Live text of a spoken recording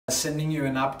Sending you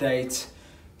an update.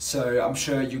 So I'm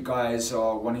sure you guys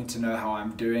are wanting to know how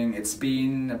I'm doing. It's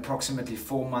been approximately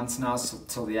 4 months now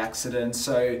till the accident.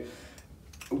 So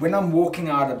when I'm walking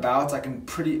out about,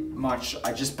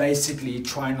 I just basically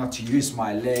try not to use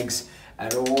my legs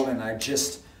at all, and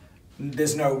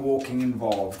there's no walking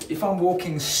involved. If I'm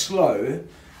walking slow,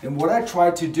 then what I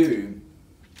try to do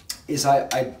is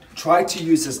I try to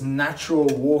use as natural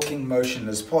walking motion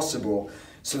as possible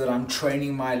so that I'm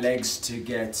training my legs to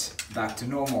get back to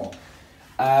normal.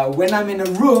 When I'm in a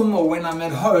room or when I'm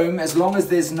at home, as long as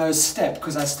there's no step,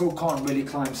 because I still can't really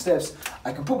climb steps,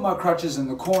 I can put my crutches in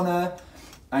the corner,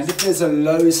 and if there's a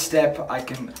low step, I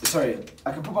can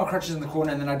put my crutches in the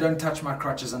corner, and then I don't touch my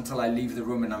crutches until I leave the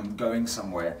room and I'm going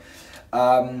somewhere.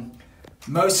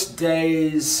 Most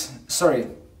days,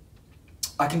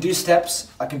 I can do steps.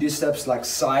 I can do steps like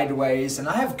sideways, and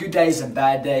I have good days and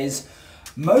bad days.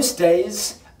 Most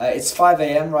days, it's 5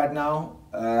 a.m. right now.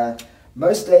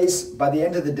 Most days, by the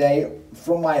end of the day,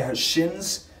 from my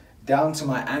shins down to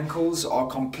my ankles are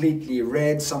completely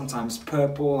red, sometimes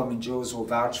purple. I mean, Jules will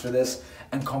vouch for this,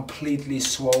 and completely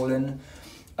swollen.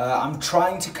 I'm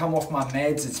trying to come off my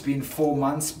meds. It's been 4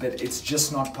 months, but it's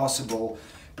just not possible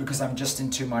because I'm just in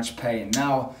too much pain.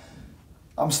 Now,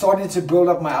 I'm starting to build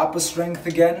up my upper strength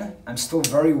again. I'm still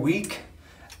very weak.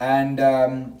 And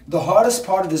the hardest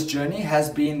part of this journey has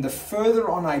been the further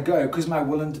on I go, because my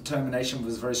will and determination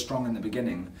was very strong in the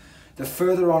beginning. The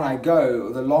further on I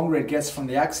go, the longer it gets from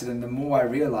the accident, the more I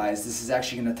realize this is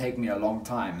actually going to take me a long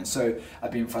time. And so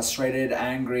I've been frustrated,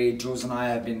 angry. Jules and I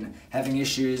have been having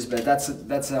issues, but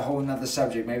that's a whole nother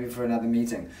subject, maybe for another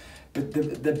meeting. But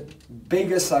the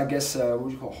biggest, I guess, what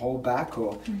do you call, holdback,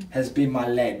 has been my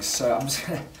legs. So I'm just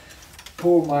going to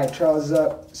pull my trousers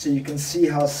up so you can see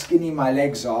how skinny my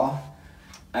legs are.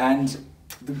 And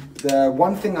the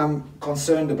one thing I'm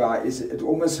concerned about is it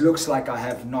almost looks like I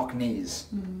have knock knees.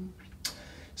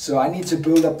 So I need to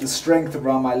build up the strength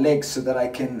around my legs so that I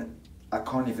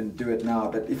can't even do it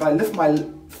now, but if I lift my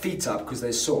feet up, because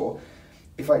they're sore,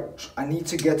 I need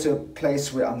to get to a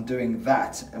place where I'm doing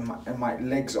that and my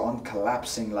legs aren't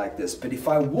collapsing like this. But if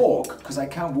I walk, because I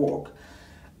can't walk,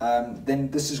 then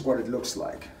this is what it looks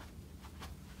like.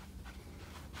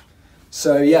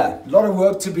 So yeah, a lot of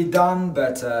work to be done,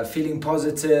 but feeling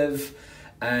positive,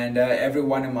 and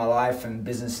everyone in my life and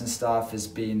business and stuff has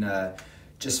been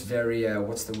just very,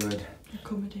 what's the word?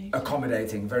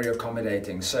 Accommodating, very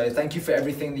accommodating. So thank you for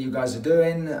everything that you guys are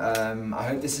doing. I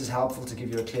hope this is helpful to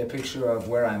give you a clear picture of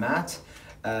where I'm at.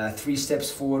 3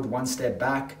 steps forward, 1 step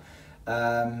back.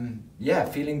 Yeah,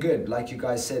 feeling good. Like you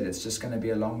guys said, it's just going to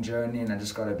be a long journey, and I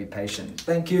just got to be patient.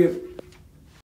 Thank you.